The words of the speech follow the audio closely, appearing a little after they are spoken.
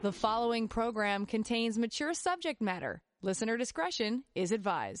The following program contains mature subject matter. Listener discretion is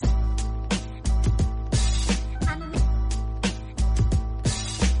advised.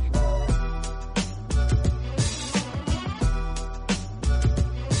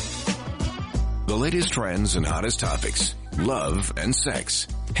 The latest trends and hottest topics, love and sex,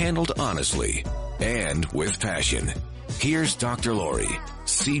 handled honestly and with passion. Here's Dr. Lori,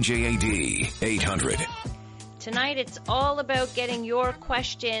 CJAD 800. Tonight, it's all about getting your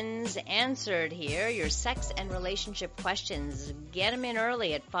questions answered here, your sex and relationship questions. Get them in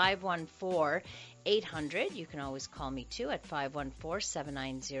early at 514-800. You can always call me, too, at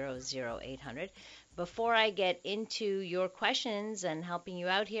 514-790-0800. Before I get into your questions and helping you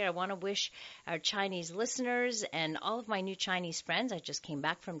out here, I want to wish our Chinese listeners and all of my new Chinese friends, I just came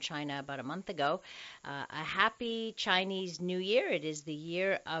back from China about a month ago, a happy Chinese New Year. It is the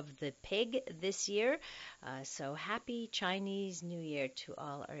year of the pig this year. So happy Chinese New Year to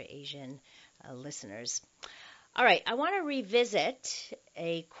all our Asian listeners. All right, I want to revisit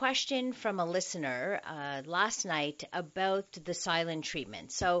a question from a listener last night about the silent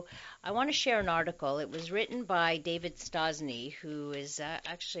treatment. So I want to share an article. It was written by David Stosny, who is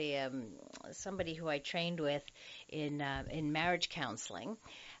actually somebody who I trained with in marriage counseling.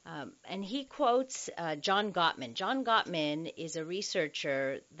 And he quotes John Gottman. John Gottman is a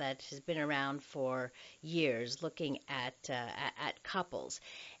researcher that has been around for years looking at couples.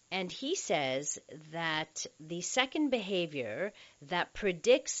 And he says that the second behavior that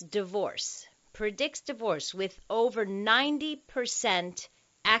predicts divorce with over 90%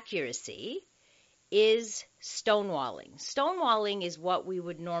 accuracy is stonewalling. Stonewalling is what we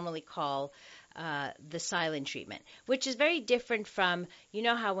would normally call the silent treatment, which is very different from, you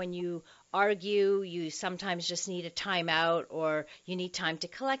know how when you argue, you sometimes just need a timeout, or you need time to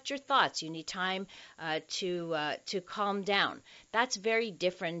collect your thoughts. You need time to calm down. That's very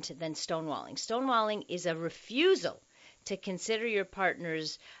different than stonewalling. Stonewalling is a refusal to consider your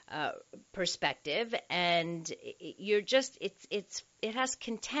partner's perspective, and it has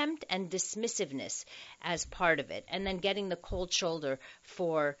contempt and dismissiveness as part of it, and then getting the cold shoulder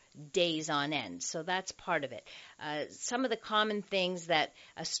for days on end. So that's part of it. Some of the common things that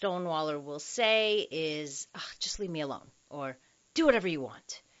a stonewaller will say is, just leave me alone, or do whatever you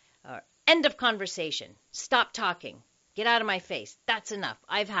want, or end of conversation, stop talking, get out of my face, that's enough,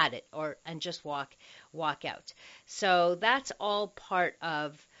 I've had it, and just walk out. So that's all part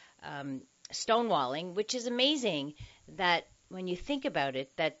of stonewalling, which is amazing that when you think about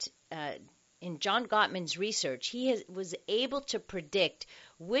it, that in John Gottman's research, he was able to predict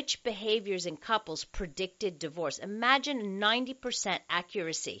which behaviors in couples predicted divorce. Imagine 90%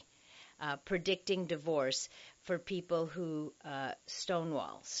 accuracy predicting divorce for people who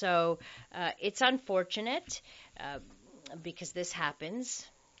stonewall. So it's unfortunate because this happens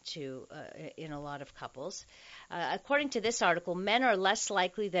in a lot of couples. According to this article, men are less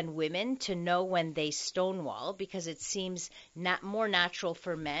likely than women to know when they stonewall because it seems more natural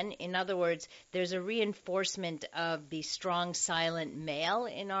for men. In other words, there's a reinforcement of the strong, silent male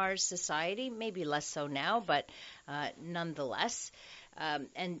in our society, maybe less so now, but nonetheless.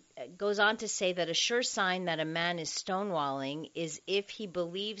 And goes on to say that a sure sign that a man is stonewalling is if he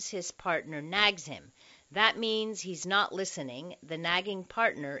believes his partner nags him. That means he's not listening. The nagging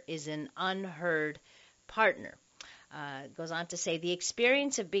partner is an unheard partner. Goes on to say the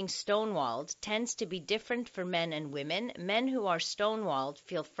experience of being stonewalled tends to be different for men and women. Men who are stonewalled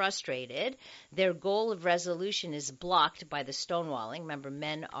feel frustrated. Their goal of resolution is blocked by the stonewalling. Remember,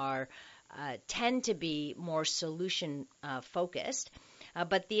 men tend to be more solution focused.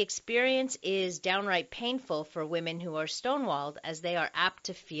 But the experience is downright painful for women who are stonewalled, as they are apt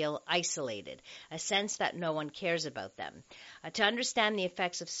to feel isolated, a sense that no one cares about them. To understand the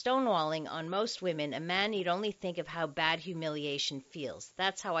effects of stonewalling on most women, a man need only think of how bad humiliation feels.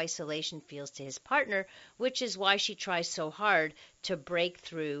 That's how isolation feels to his partner, which is why she tries so hard to break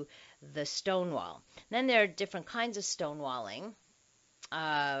through the stonewall. Then there are different kinds of stonewalling.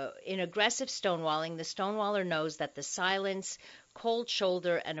 In aggressive stonewalling, the stonewaller knows that the silence, cold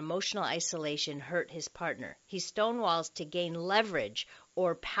shoulder, and emotional isolation hurt his partner. He stonewalls to gain leverage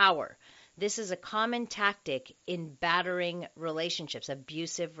or power. This is a common tactic in battering relationships,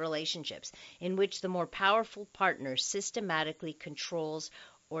 abusive relationships, in which the more powerful partner systematically controls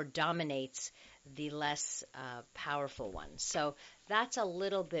or dominates the less powerful one. So that's a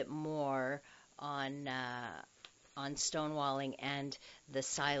little bit more on stonewalling and the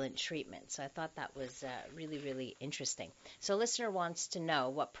silent treatment. So I thought that was really, really interesting. So a listener wants to know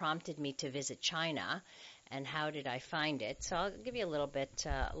what prompted me to visit China and how did I find it. So I'll give you a little bit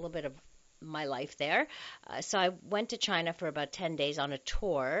of my life there. So I went to China for about 10 days on a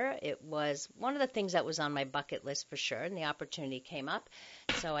tour. It was one of the things that was on my bucket list for sure, and the opportunity came up.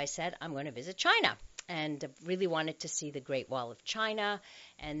 So I said, I'm going to visit China, and really wanted to see the Great Wall of China.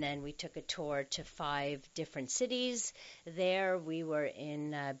 And then we took a tour to 5 different cities there. We were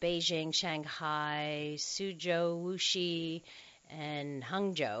in Beijing, Shanghai, Suzhou, Wuxi, and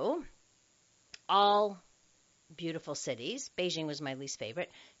Hangzhou. All beautiful cities. Beijing was my least favorite.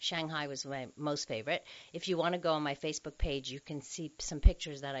 Shanghai was my most favorite. If you want to go on my Facebook page, you can see some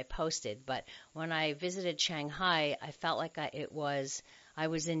pictures that I posted. But when I visited Shanghai, I felt like I was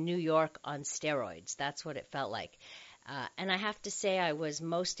in New York on steroids. That's what it felt like. And I have to say I was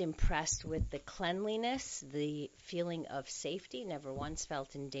most impressed with the cleanliness, the feeling of safety. Never once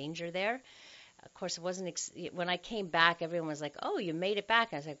felt in danger there. Of course, it wasn't when I came back, everyone was like, "Oh, you made it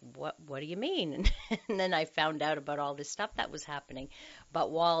back." I was like, "What do you mean?" And then I found out about all this stuff that was happening. But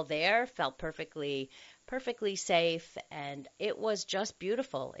while there, felt perfectly safe, and it was just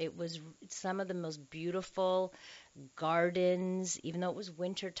beautiful. It was some of the most beautiful gardens, even though it was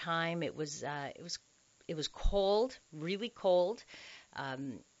winter time. It was cold, really cold.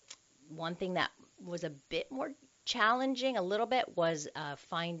 One thing that was a bit more challenging, a little bit, was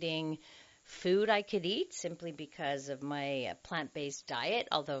finding food I could eat, simply because of my plant-based diet.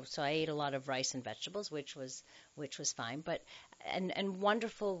 So I ate a lot of rice and vegetables, which was fine. But and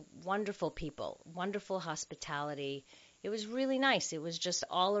wonderful people, wonderful hospitality. It was really nice. It was just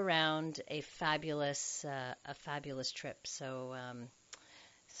all around a fabulous trip. So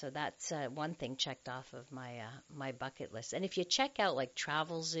that's one thing checked off of my bucket list. And if you check out like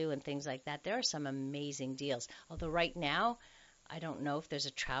Travel Zoo and things like that, there are some amazing deals. Although right now, I don't know if there's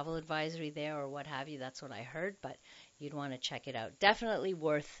a travel advisory there or what have you. That's what I heard, but you'd want to check it out. Definitely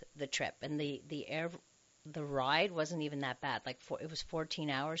worth the trip. And the ride wasn't even that bad. It was 14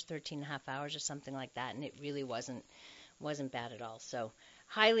 hours, 13 and a half hours or something like that, and it really wasn't bad at all. So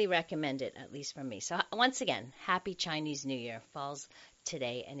highly recommend it, at least from me. So once again, happy Chinese New Year. Falls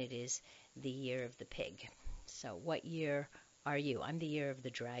today, and it is the year of the pig. So what year are you? I'm the year of the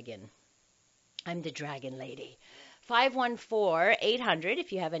dragon. I'm the dragon lady. 514-800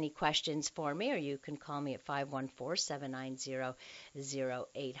 if you have any questions for me, or you can call me at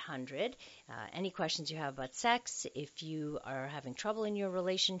 514-790-0800. Any questions you have about sex, if you are having trouble in your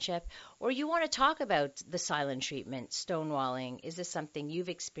relationship, or you want to talk about the silent treatment, stonewalling, is this something you've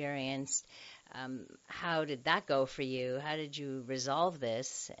experienced? How did that go for you? How did you resolve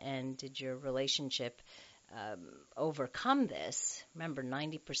this? And did your relationship overcome this? Remember,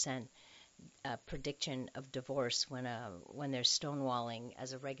 90% prediction of divorce when there's stonewalling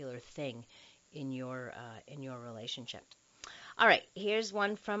as a regular thing in your relationship. All right, here's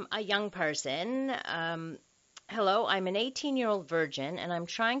one from a young person. Hello, I'm an 18-year-old virgin, and I'm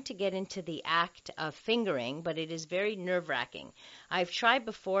trying to get into the act of fingering, but it is very nerve-wracking. I've tried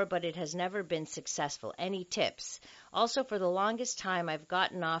before, but it has never been successful. Any tips? Also, for the longest time, I've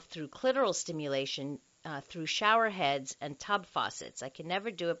gotten off through clitoral stimulation through shower heads and tub faucets. I can never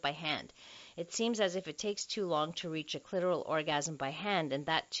do it by hand. It seems as if it takes too long to reach a clitoral orgasm by hand, and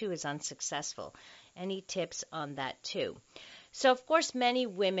that too is unsuccessful. Any tips on that too? So, of course, many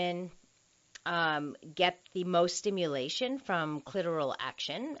women get the most stimulation from clitoral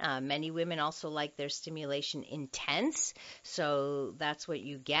action. Many women also like their stimulation intense, so that's what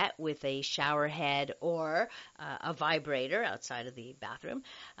you get with a shower head or a vibrator outside of the bathroom.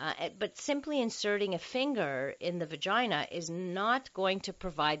 But simply inserting a finger in the vagina is not going to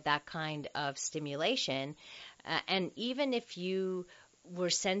provide that kind of stimulation. And even if you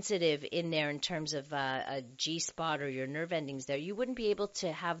were sensitive in there in terms of a G-spot or your nerve endings there, you wouldn't be able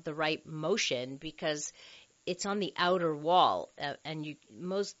to have the right motion because it's on the outer wall, and your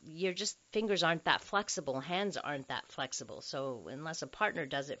fingers aren't that flexible, hands aren't that flexible. So unless a partner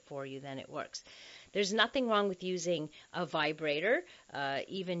does it for you, then it works. There's nothing wrong with using a vibrator,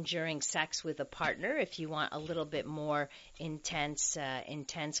 even during sex with a partner, if you want a little bit more intense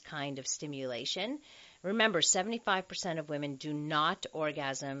kind of stimulation. Remember, 75% of women do not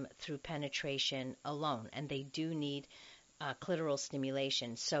orgasm through penetration alone, and they do need clitoral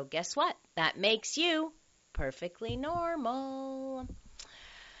stimulation. So guess what? That makes you perfectly normal.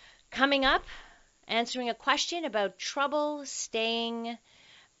 Coming up, answering a question about trouble staying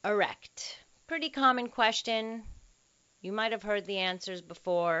erect. Pretty common question. You might have heard the answers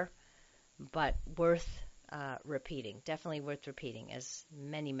before, but worth repeating. Definitely worth repeating, as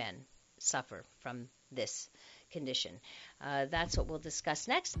many men suffer from this condition. That's what we'll discuss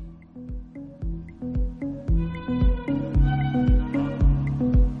next.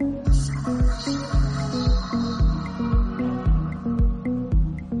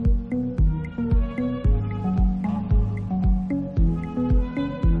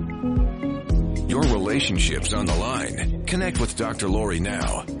 relationships on the line. Connect with Dr. Lori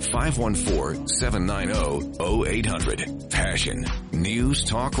now. 514-790-0800. Passion. News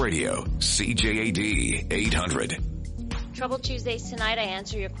Talk Radio. CJAD 800. Trouble Tuesdays tonight. I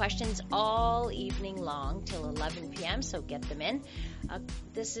answer your questions all evening long till 11 p.m., so get them in.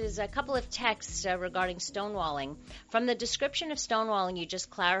 This is a couple of texts regarding stonewalling. From the description of stonewalling you just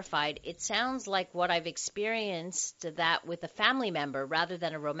clarified, it sounds like what I've experienced that with a family member rather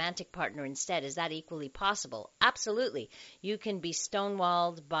than a romantic partner instead. Is that equally possible? Absolutely. You can be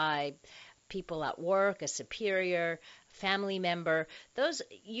stonewalled by people at work, a superior, family member. These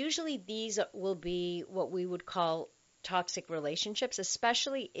will be what we would call toxic relationships,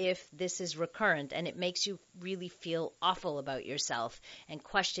 especially if this is recurrent and it makes you really feel awful about yourself and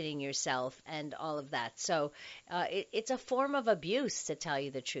questioning yourself and all of that. So it's a form of abuse, to tell you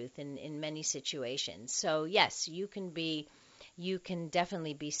the truth, in many situations. So yes, you can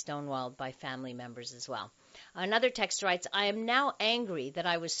definitely be stonewalled by family members as well. Another text writes, I am now angry that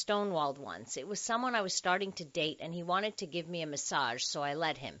I was stonewalled once. It was someone I was starting to date, and he wanted to give me a massage, so I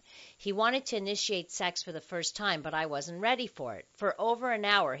let him. He wanted to initiate sex for the first time, but I wasn't ready for it. For over an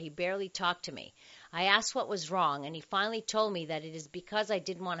hour, he barely talked to me. I asked what was wrong, and he finally told me that it is because I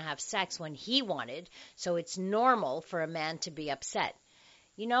didn't want to have sex when he wanted, so it's normal for a man to be upset.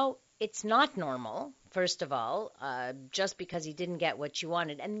 You know, it's not normal, first of all, just because he didn't get what you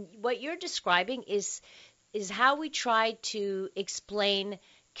wanted. And what you're describing is how we try to explain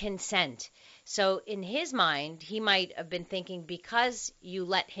consent. So in his mind, he might have been thinking because you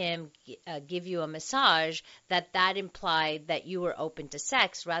let him give you a massage, that implied that you were open to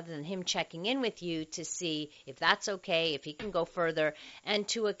sex, rather than him checking in with you to see if that's okay, if he can go further, and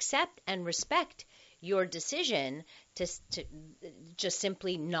to accept and respect your decision to just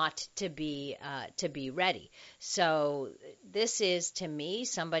simply not to be ready. So this is, to me,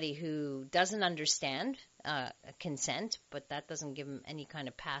 somebody who doesn't understand consent, but that doesn't give him any kind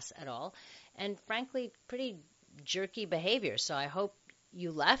of pass at all, and frankly, pretty jerky behavior. So I hope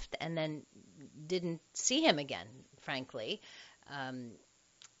you left and then didn't see him again, frankly,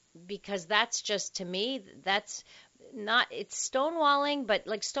 because that's just, to me, that's not, it's stonewalling, but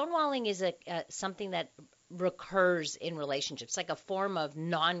like stonewalling is something that recurs in relationships, like a form of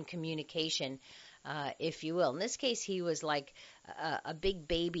non-communication, if you will. In this case, he was like a big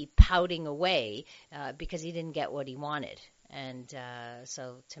baby pouting away because he didn't get what he wanted. And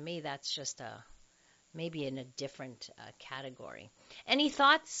so to me, that's just maybe in a different category. Any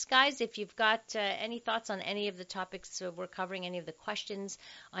thoughts, guys? If you've got any thoughts on any of the topics we're covering, any of the questions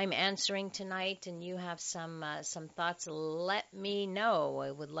I'm answering tonight, and you have some thoughts, let me know. I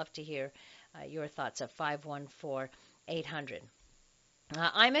would love to hear your thoughts at 514-800.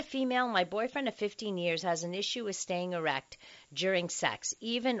 I'm a female. My boyfriend of 15 years has an issue with staying erect during sex,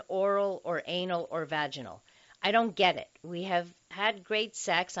 even oral or anal or vaginal. I don't get it. We have had great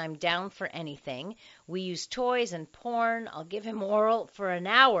sex. I'm down for anything. We use toys and porn. I'll give him oral for an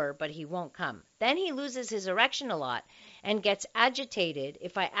hour, but he won't come. Then he loses his erection a lot and gets agitated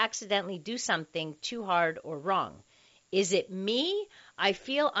if I accidentally do something too hard or wrong. Is it me? I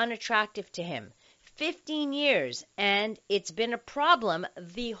feel unattractive to him. 15 years, and it's been a problem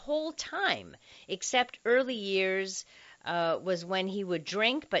the whole time, except early years was when he would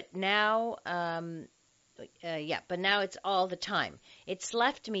drink, but now it's all the time. It's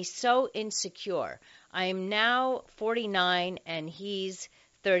left me so insecure. I'm now 49 and he's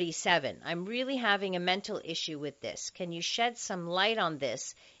 37. I'm really having a mental issue with this. Can you shed some light on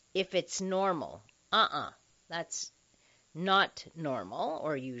this if it's normal? That's not normal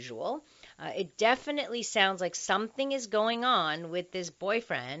or usual. It definitely sounds like something is going on with this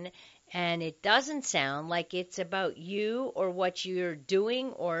boyfriend, and it doesn't sound like it's about you or what you're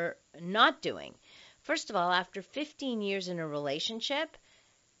doing or not doing. First of all, after 15 years in a relationship,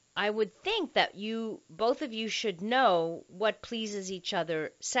 I would think that both of you should know what pleases each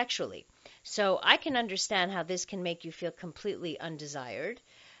other sexually. So I can understand how this can make you feel completely undesired.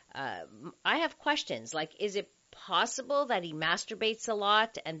 I have questions like, is it possible that he masturbates a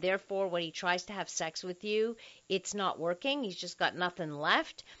lot and therefore when he tries to have sex with you, it's not working? He's just got nothing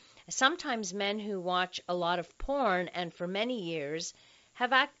left. Sometimes men who watch a lot of porn and for many years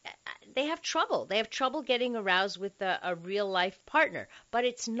they have trouble. They have trouble getting aroused with a real life partner. But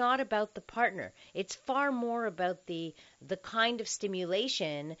it's not about the partner. It's far more about the kind of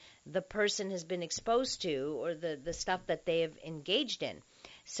stimulation the person has been exposed to or the stuff that they have engaged in.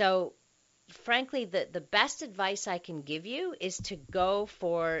 So frankly, the best advice I can give you is to go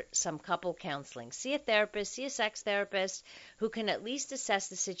for some couple counseling. See a therapist, see a sex therapist who can at least assess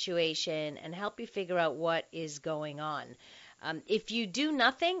the situation and help you figure out what is going on. If you do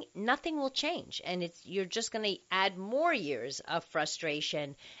nothing, nothing will change, and you're just going to add more years of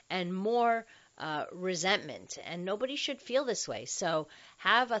frustration and more resentment, and nobody should feel this way. So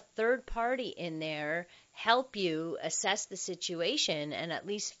have a third party in there help you assess the situation and at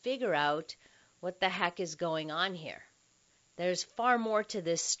least figure out what the heck is going on here. There's far more to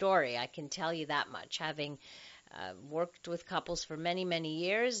this story, I can tell you that much. Having worked with couples for many, many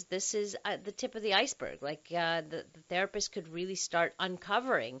years, this is the tip of the iceberg. Like the therapist could really start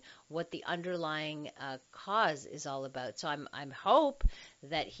uncovering what the underlying cause is all about. So I'm hope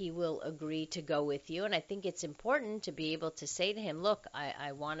that he will agree to go with you. And I think it's important to be able to say to him, look,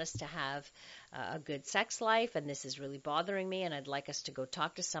 I want us to have a good sex life, and this is really bothering me, and I'd like us to go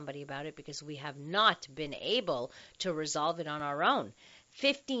talk to somebody about it because we have not been able to resolve it on our own.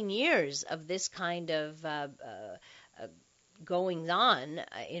 15 years of this kind of goings on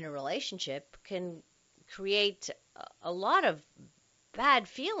in a relationship can create a lot of bad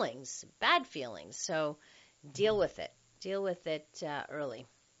feelings. So deal with it early.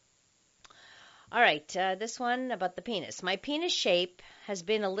 All right, this one about the penis. My penis shape has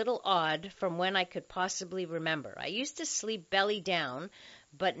been a little odd from when I could possibly remember. I used to sleep belly down,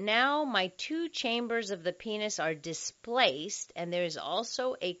 but now my 2 chambers of the penis are displaced, and there is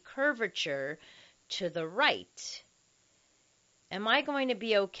also a curvature to the right. Am I going to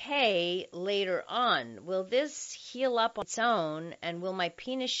be okay later on? Will this heal up on its own, and will my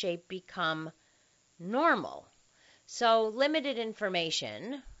penis shape become normal? So limited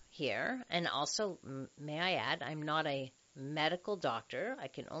information here, and also, may I add, I'm not a medical doctor. I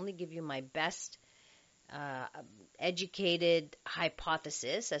can only give you my best educated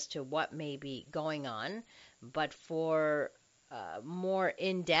hypothesis as to what may be going on, but for more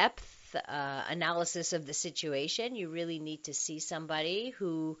in-depth analysis of the situation, you really need to see somebody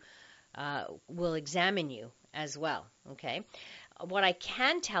who will examine you as well, okay? What I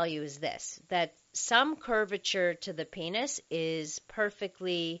can tell you is this, that some curvature to the penis is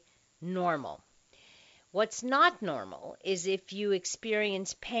perfectly normal. What's not normal is if you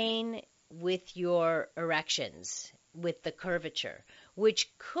experience pain with your erections, with the curvature, which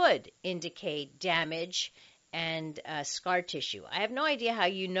could indicate damage and scar tissue. I have no idea how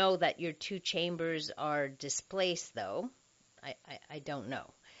you know that your 2 chambers are displaced, though. I don't know.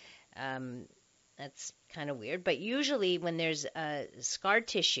 That's kind of weird. But usually when there's scar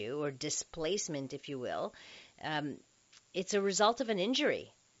tissue or displacement, if you will, it's a result of an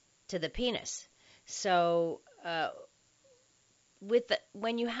injury to the penis. So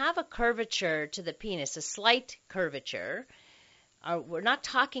when you have a curvature to the penis, a slight curvature, we're not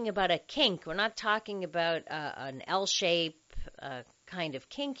talking about a kink. We're not talking about an L-shape kind of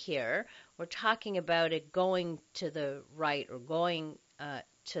kink here. We're talking about it going to the right or going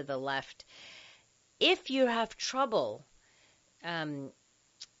to the left. If you have trouble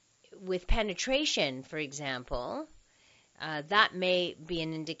with penetration, for example, that may be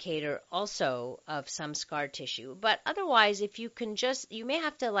an indicator also of some scar tissue. But otherwise, if you can you may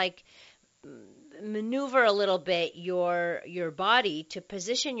have to maneuver a little bit your body to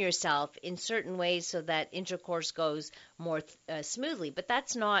position yourself in certain ways so that intercourse goes more smoothly. But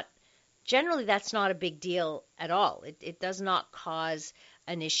generally that's not a big deal at all. It does not cause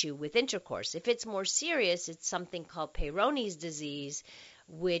an issue with intercourse. If it's more serious, it's something called Peyronie's disease,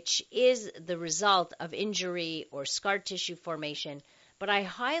 which is the result of injury or scar tissue formation. But I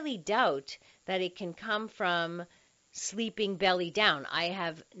highly doubt that it can come from sleeping belly down. I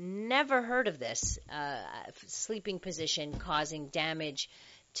have never heard of this sleeping position causing damage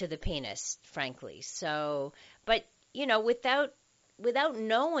to the penis, frankly. So, but without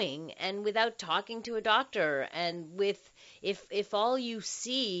knowing and without talking to a doctor, and if all you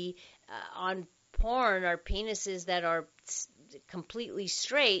see on porn are penises that are completely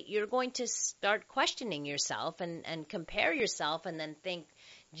straight, you're going to start questioning yourself and compare yourself and then think,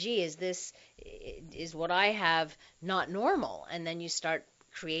 gee, is what I have not normal? And then you start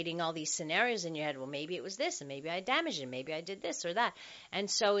creating all these scenarios in your head. Well, maybe it was this, and maybe I damaged it, maybe I did this or that. And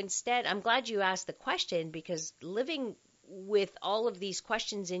so instead, I'm glad you asked the question, because living with all of these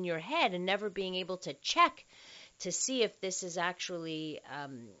questions in your head and never being able to check to see if this is actually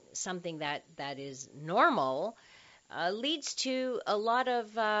something that is normal leads to a lot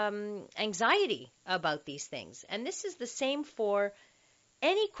of anxiety about these things. And this is the same for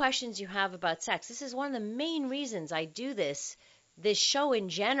any questions you have about sex. This is one of the main reasons I do this show in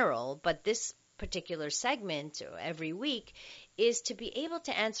general, but this particular segment every week is to be able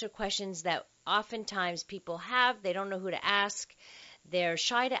to answer questions that oftentimes people have. They don't know who to ask. They're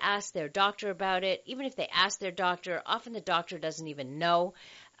shy to ask their doctor about it. Even if they ask their doctor, often the doctor doesn't even know.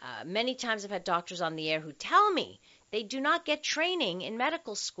 Many times I've had doctors on the air who tell me They do not get training in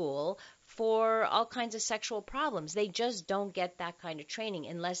medical school for all kinds of sexual problems. They just don't get that kind of training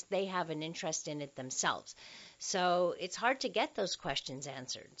unless they have an interest in it themselves. So it's hard to get those questions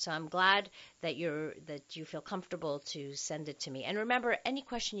answered. So I'm glad that you feel comfortable to send it to me. And remember, any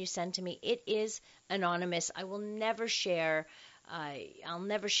question you send to me, it is anonymous. I will never share. I'll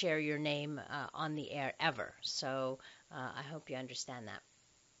never share your name on the air ever. So I hope you understand that.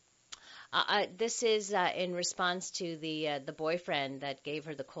 This is in response to the boyfriend that gave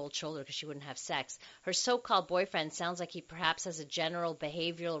her the cold shoulder because she wouldn't have sex. Her so-called boyfriend sounds like he perhaps has a general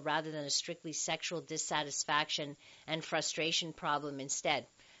behavioral rather than a strictly sexual dissatisfaction and frustration problem instead.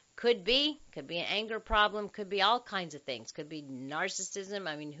 Could be an anger problem, could be all kinds of things, could be narcissism.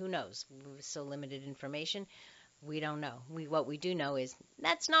 I mean, who knows? With so limited information. We don't know. What we do know is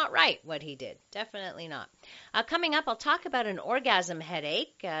that's not right what he did. Definitely not. Coming up, I'll talk about an orgasm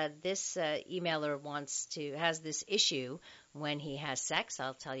headache. This emailer has this issue when he has sex.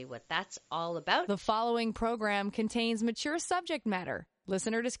 I'll tell you what that's all about. The following program contains mature subject matter.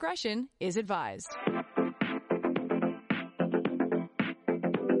 Listener discretion is advised.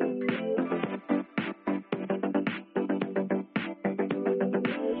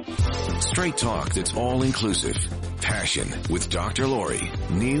 Straight talk that's all-inclusive. Passion with Dr. Lori.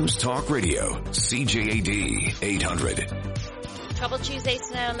 News Talk Radio. CJAD 800. Trouble Tuesdays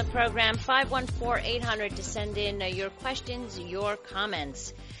tonight on the program. 514-800 to send in your questions, your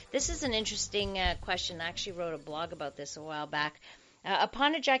comments. This is an interesting question. I actually wrote a blog about this a while back.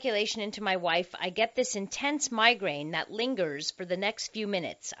 Upon ejaculation into my wife, I get this intense migraine that lingers for the next few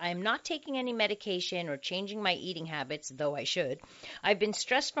minutes. I am not taking any medication or changing my eating habits, though I should. I've been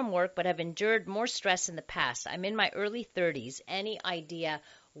stressed from work, but have endured more stress in the past. I'm in my early 30s. Any idea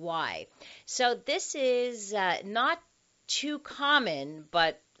why? So this is not too common,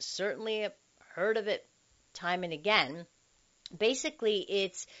 but certainly I've heard of it time and again. Basically,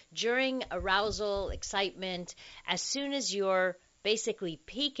 it's during arousal, excitement, as soon as you're basically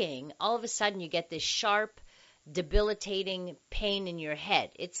peaking, all of a sudden you get this sharp, debilitating pain in your head.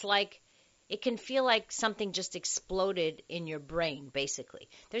 It's like, it can feel like something just exploded in your brain, basically.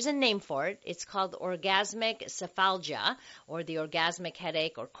 There's a name for it. It's called orgasmic cephalgia, or the orgasmic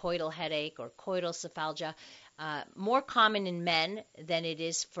headache, or coital headache, or coital cephalgia. More common in men than it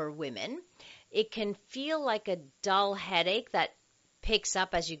is for women. It can feel like a dull headache that picks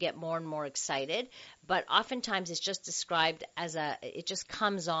up as you get more and more excited, but oftentimes it's just described as it just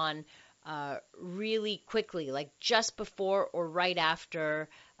comes on really quickly, like just before or right after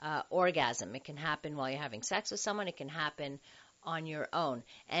orgasm. It can happen while you're having sex with someone. It can happen on your own.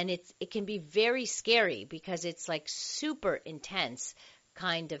 And it can be very scary because it's like super intense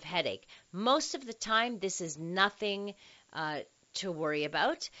kind of headache. Most of the time, this is nothing to worry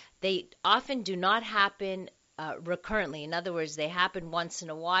about. They often do not happen recurrently. In other words, they happen once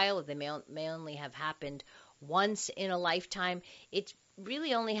in a while, or they may only have happened once in a lifetime. It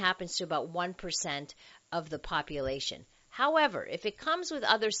really only happens to about 1% of the population. However, if it comes with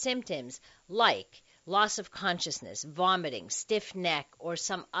other symptoms like loss of consciousness, vomiting, stiff neck, or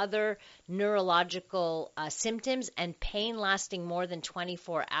some other neurological symptoms and pain lasting more than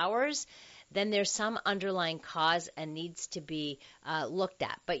 24 hours, then there's some underlying cause and needs to be looked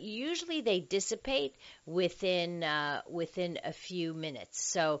at. But usually they dissipate within a few minutes.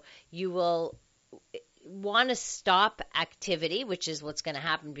 So you will want to stop activity, which is what's going to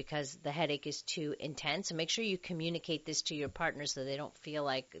happen because the headache is too intense. So make sure you communicate this to your partner so they don't feel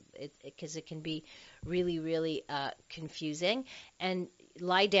like it, because it can be really, really confusing. And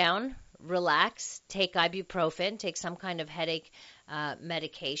lie down, relax, take ibuprofen, take some kind of headache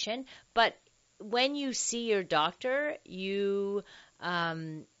medication. But when you see your doctor, you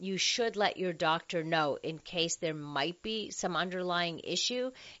should let your doctor know in case there might be some underlying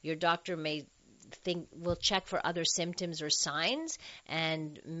issue. Your doctor will check for other symptoms or signs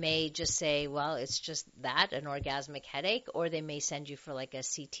and may just say, well, it's just that, an orgasmic headache, or they may send you for like a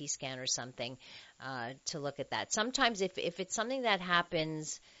CT scan or something to look at that. Sometimes if it's something that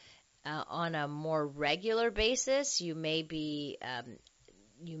happens on a more regular basis, you may be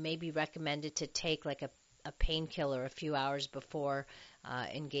recommended to take like a painkiller a few hours before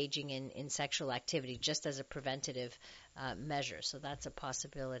engaging in sexual activity, just as a preventative measure. So that's a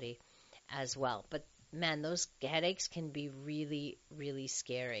possibility as well. But man, those headaches can be really, really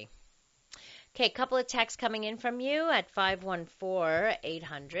scary. Okay, a couple of texts coming in from you at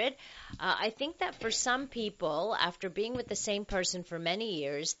 514-800. I think that for some people, after being with the same person for many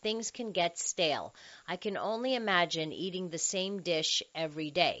years, things can get stale. I can only imagine eating the same dish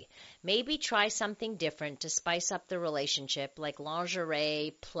every day. Maybe try something different to spice up the relationship, like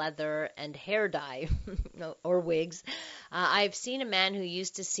lingerie, pleather, and hair dye or wigs. I've seen a man who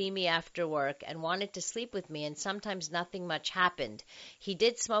used to see me after work and wanted to sleep with me, and sometimes nothing much happened. He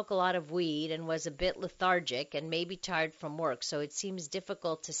did smoke a lot of weed and was a bit lethargic and maybe tired from work, so it seems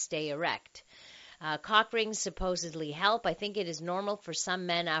difficult to stay erect. Cock rings supposedly help. I think it is normal for some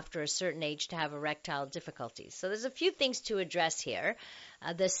men after a certain age to have erectile difficulties. So there's a few things to address here.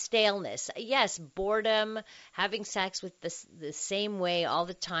 The staleness. Yes, boredom, having sex with the same way all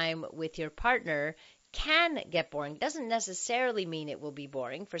the time with your partner can get boring. Doesn't necessarily mean it will be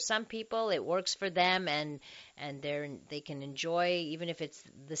boring. For some people, it works for them, and they can enjoy even if it's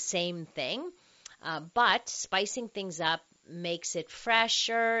the same thing. But spicing things up makes it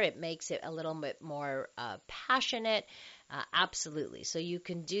fresher. It makes it a little bit more passionate. Absolutely. So you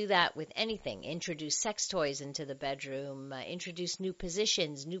can do that with anything. Introduce sex toys into the bedroom. Introduce new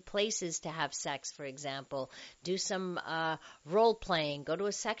positions, new places to have sex, for example. Do some role playing. Go to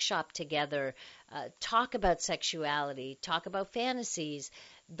a sex shop together. Talk about sexuality. Talk about fantasies.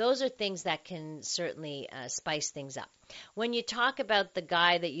 Those are things that can certainly spice things up. When you talk about the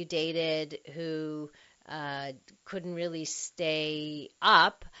guy that you dated who couldn't really stay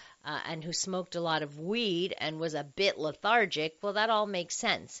up, and who smoked a lot of weed and was a bit lethargic, well, that all makes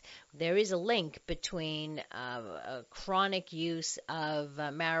sense. There is a link between chronic use of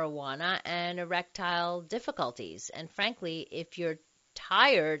marijuana and erectile difficulties. And frankly, if you're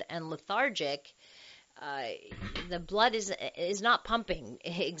tired and lethargic, the blood is not pumping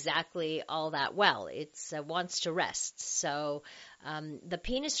exactly all that well. It wants to rest. So the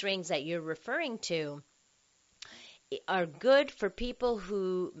penis rings that you're referring to are good for people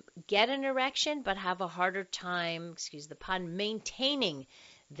who get an erection but have a harder time, excuse the pun, maintaining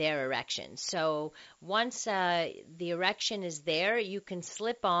their erection. So once the erection is there, you can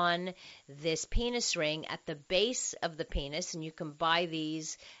slip on this penis ring at the base of the penis, and you can buy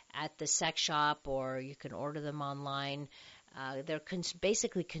these at the sex shop or you can order them online. They're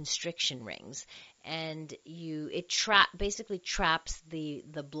basically constriction rings, and it basically traps the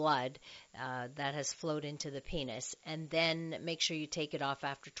blood that has flowed into the penis, and then make sure you take it off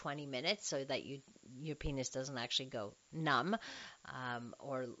after 20 minutes so that your penis doesn't actually go numb,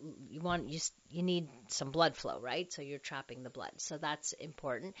 or you need some blood flow, right? So you're trapping the blood. So that's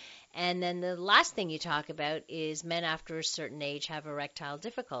important. And then the last thing you talk about is men after a certain age have erectile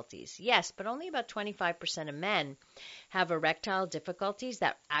difficulties. Yes, but only about 25% of men have erectile difficulties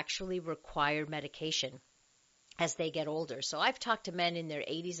that actually require medication as they get older. So I've talked to men in their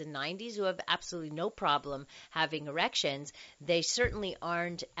 80s and 90s who have absolutely no problem having erections. They certainly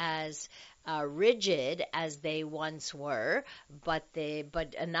aren't as rigid as they once were, but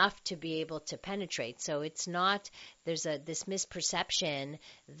enough to be able to penetrate. So it's not, there's this misperception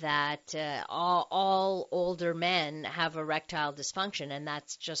that all older men have erectile dysfunction, and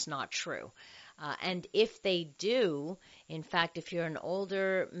that's just not true. And if they do, in fact, if you're an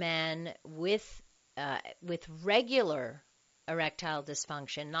older man with regular erectile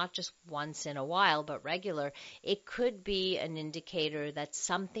dysfunction, not just once in a while, but regular, it could be an indicator that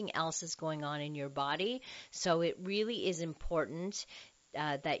something else is going on in your body. So it really is important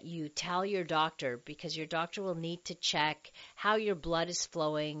that you tell your doctor, because your doctor will need to check how your blood is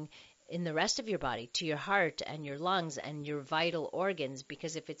flowing in the rest of your body, to your heart and your lungs and your vital organs,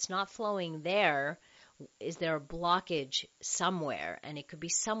 because if it's not flowing there, is there a blockage somewhere? And it could be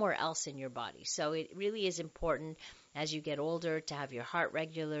somewhere else in your body. So it really is important as you get older to have your heart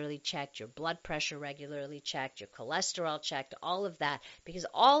regularly checked, your blood pressure regularly checked, your cholesterol checked, all of that, because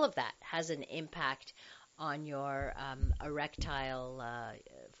all of that has an impact on your erectile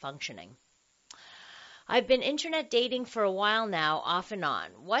functioning. I've been internet dating for a while now, off and on.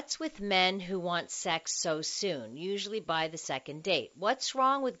 What's with men who want sex so soon, usually by the second date? What's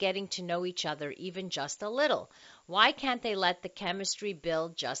wrong with getting to know each other even just a little? Why can't they let the chemistry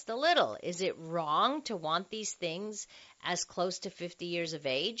build just a little? Is it wrong to want these things as close to 50 years of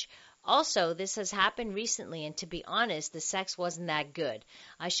age? Also, this has happened recently, and to be honest, the sex wasn't that good.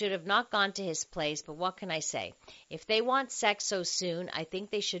 I should have not gone to his place, but what can I say? If they want sex so soon, I think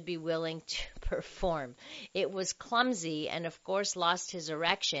they should be willing to perform. It was clumsy and, of course, lost his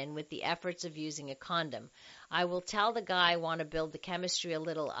erection with the efforts of using a condom. I will tell the guy I want to build the chemistry a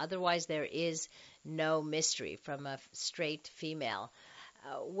little, otherwise there is no mystery, from a straight female.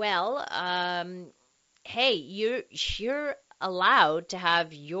 Hey, you're allowed to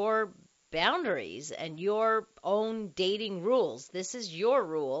have your boundaries and your own dating rules. This is your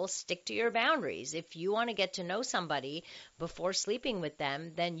rule. Stick to your boundaries. If you want to get to know somebody before sleeping with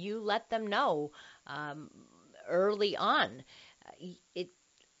them, then you let them know early on.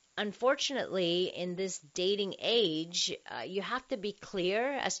 Unfortunately, in this dating age, you have to be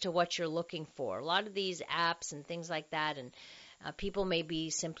clear as to what you're looking for. A lot of these apps and things like that, and people may be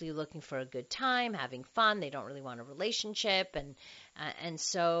simply looking for a good time, having fun. They don't really want a relationship, and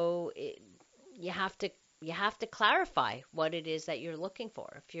so you have to clarify what it is that you're looking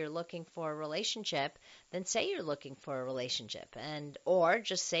for. If you're looking for a relationship, then say you're looking for a relationship, or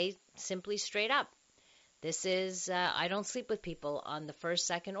just say simply straight up, this is, I don't sleep with people on the first,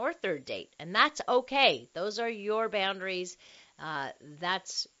 second, or third date. And that's okay. Those are your boundaries.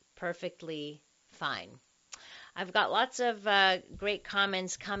 That's perfectly fine. I've got lots of great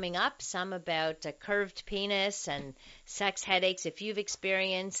comments coming up, some about a curved penis and sex headaches. If you've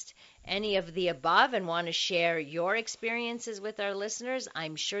experienced any of the above and want to share your experiences with our listeners,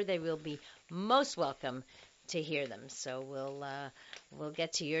 I'm sure they will be most welcome to hear them. So we'll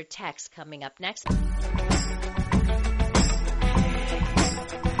get to your text coming up next.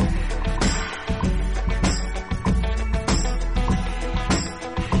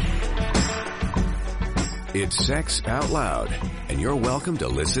 It's Sex Out Loud, and you're welcome to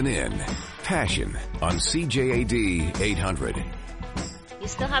listen in. Passion on CJAD 800. You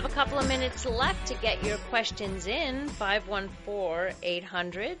still have a couple of minutes left to get your questions in.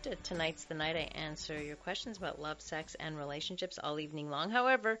 514-800. Tonight's the night I answer your questions about love, sex, and relationships all evening long.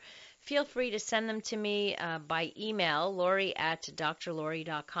 However, feel free to send them to me by email,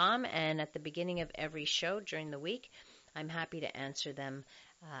 Lori@drlori.com. And at the beginning of every show during the week, I'm happy to answer them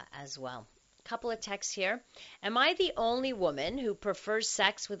as well. Couple of texts here. Am I the only woman who prefers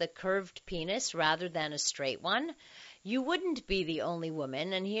sex with a curved penis rather than a straight one? You wouldn't be the only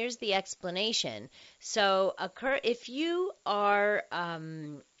woman, and here's the explanation. So if you are,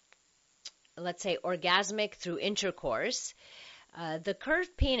 let's say, orgasmic through intercourse, the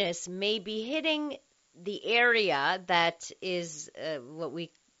curved penis may be hitting the area that is what we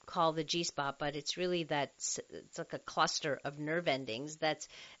call the G-spot, but it's really it's like a cluster of nerve endings that's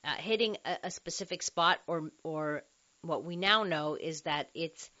hitting a specific spot, or what we now know is that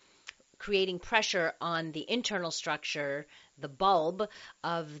it's creating pressure on the internal structure, the bulb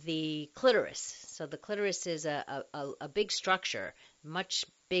of the clitoris. So the clitoris is a big structure, much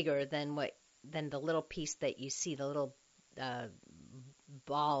bigger than the little piece that you see, the little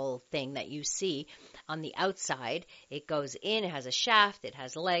ball thing that you see on the outside. It goes in, it has a shaft, it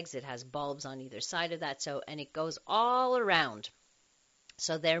has legs, it has bulbs on either side of that, and it goes all around.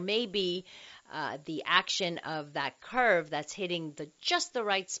 So there may be the action of that curve that's hitting just the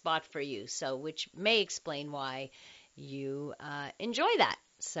right spot for you, so which may explain why you enjoy that.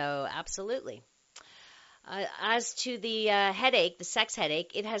 So absolutely. As to the headache, the sex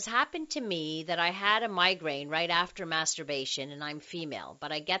headache, it has happened to me that I had a migraine right after masturbation, and I'm female,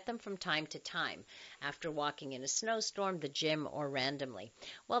 but I get them from time to time after walking in a snowstorm, the gym, or randomly.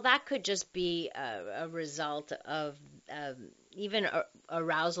 Well, that could just be a result of even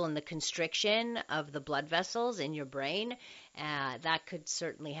arousal in the constriction of the blood vessels in your brain. That could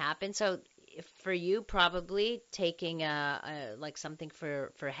certainly happen. So for you, probably taking like something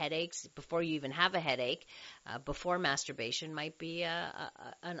for headaches before you even have a headache, before masturbation, might be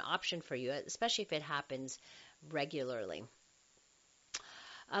an option for you, especially if it happens regularly.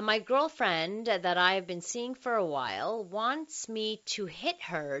 My girlfriend that I have been seeing for a while wants me to hit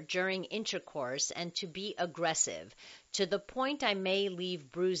her during intercourse and to be aggressive, to the point I may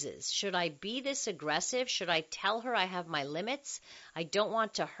leave bruises. Should I be this aggressive? Should I tell her I have my limits? I don't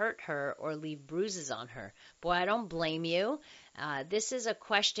want to hurt her or leave bruises on her. Boy, I don't blame you. This is a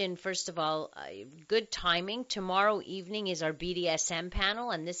question, first of all, good timing. Tomorrow evening is our BDSM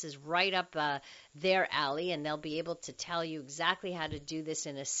panel, and this is right up their alley, and they'll be able to tell you exactly how to do this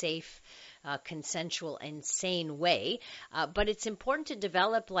in a safe, consensual, and sane way. But it's important to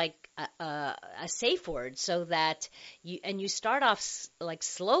develop like a safe word so that you start off like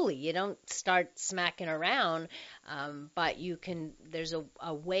slowly. You don't start smacking around, but there's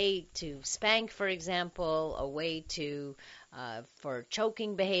a way to spank, for example, a way to for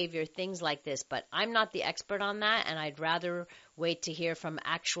choking behavior, things like this. But I'm not the expert on that, and I'd rather wait to hear from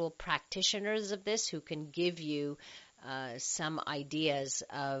actual practitioners of this who can give you some ideas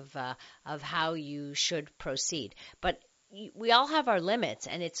of how you should proceed. But we all have our limits,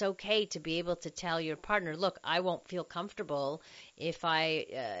 and it's okay to be able to tell your partner, look, I won't feel comfortable if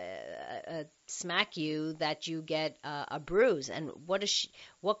I smack you that you get a bruise. And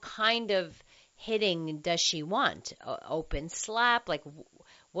what kind of hitting does she want? Open slap? Like,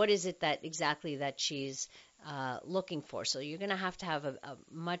 what is it that exactly that she's looking for. So you're going to have a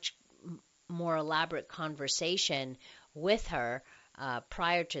much more elaborate conversation with her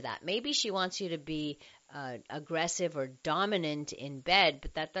prior to that. Maybe she wants you to be aggressive or dominant in bed,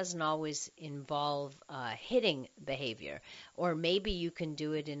 but that doesn't always involve hitting behavior. Or maybe you can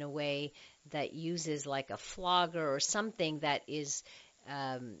do it in a way that uses like a flogger or something that is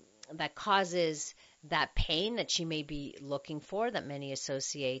that causes that pain that she may be looking for, that many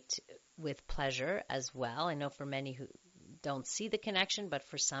associate with pleasure as well. I know for many who don't see the connection, but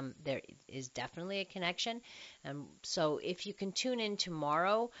for some there is definitely a connection. So if you can tune in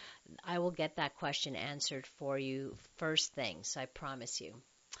tomorrow, I will get that question answered for you first thing, so I promise you.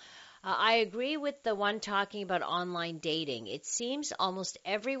 I agree with the one talking about online dating. It seems almost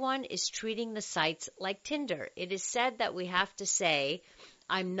everyone is treating the sites like Tinder. It is said that we have to say,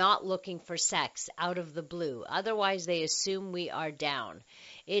 I'm not looking for sex out of the blue. Otherwise, they assume we are down.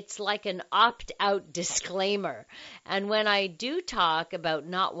 It's like an opt-out disclaimer. And when I do talk about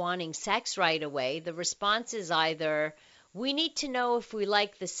not wanting sex right away, the response is either, we need to know if we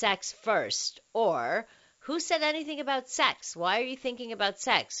like the sex first, or, who said anything about sex? Why are you thinking about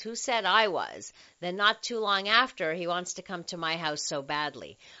sex? Who said I was? Then not too long after, he wants to come to my house so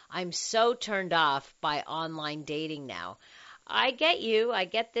badly. I'm so turned off by online dating now. I get you. I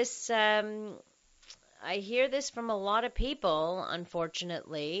get this. I hear this from a lot of people,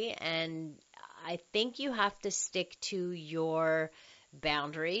 unfortunately, and I think you have to stick to your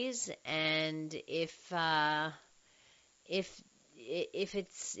boundaries. And if it's,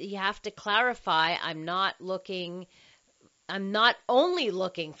 you have to clarify, I'm not only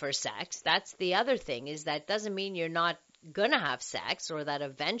looking for sex. That's the other thing, is that doesn't mean you're not gonna have sex, or that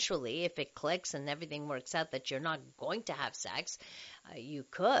eventually, if it clicks and everything works out, that you're not going to have sex. You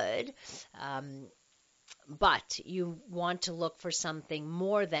could, but you want to look for something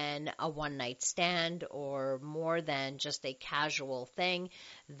more than a one-night stand or more than just a casual thing.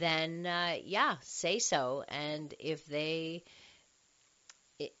 Then say so. And if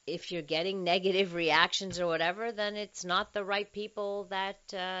you're getting negative reactions or whatever, then it's not the right people that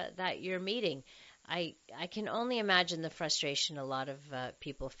you're meeting. I can only imagine the frustration a lot of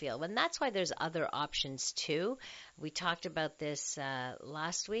people feel. And that's why there's other options too. We talked about this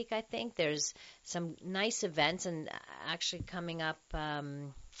last week, I think. There's some nice events, and actually coming up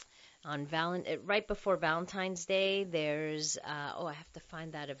on right before Valentine's Day, there's I have to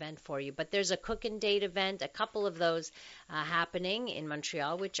find that event for you, but there's a cook and date event, a couple of those happening in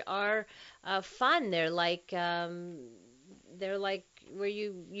Montreal, which are fun. They're like where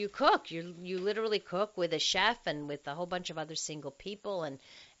you cook. You literally cook with a chef and with a whole bunch of other single people,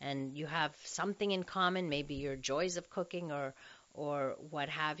 and you have something in common, maybe your joys of cooking or what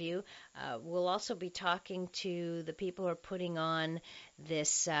have you. We'll also be talking to the people who are putting on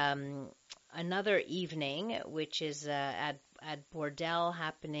this another evening, which is at Bordel,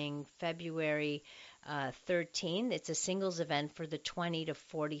 happening February 13th. It's a singles event for the 20 to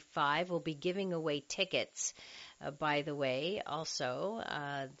 45. We'll be giving away tickets, by the way, also.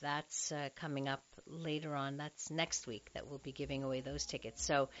 That's coming up later on. That's next week that we'll be giving away those tickets.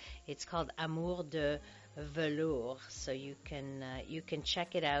 So it's called Amour de Velours. So you can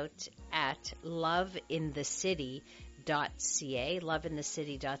check it out at loveinthecity.ca,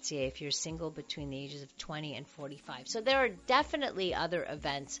 loveinthecity.ca, if you're single between the ages of 20 and 45. So there are definitely other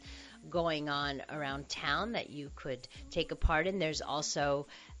events going on around town that you could take a part in. There's also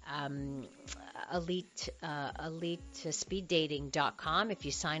elitespeeddating.com. If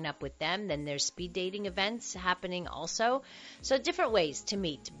you sign up with them, then there's speed dating events happening also. So different ways to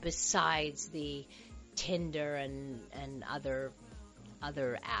meet besides the Tinder and other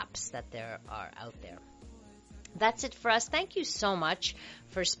apps that there are out there. That's it for us. Thank you so much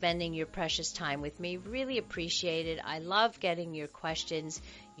for spending your precious time with me. Really appreciate it. I love getting your questions.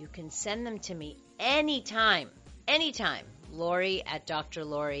 You can send them to me anytime.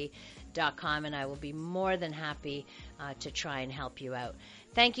 Lori@drlori.com, and I will be more than happy to try and help you out.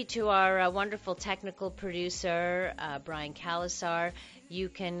 Thank you to our wonderful technical producer, Brian Calasar. You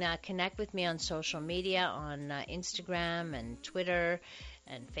can connect with me on social media, on Instagram and Twitter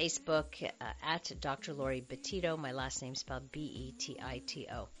and Facebook at Dr. Lori Betito. My last name spelled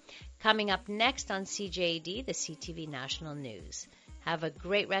Betito. Coming up next on CJAD, the CTV National News. Have a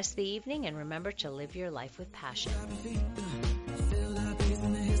great rest of the evening, and remember to live your life with passion.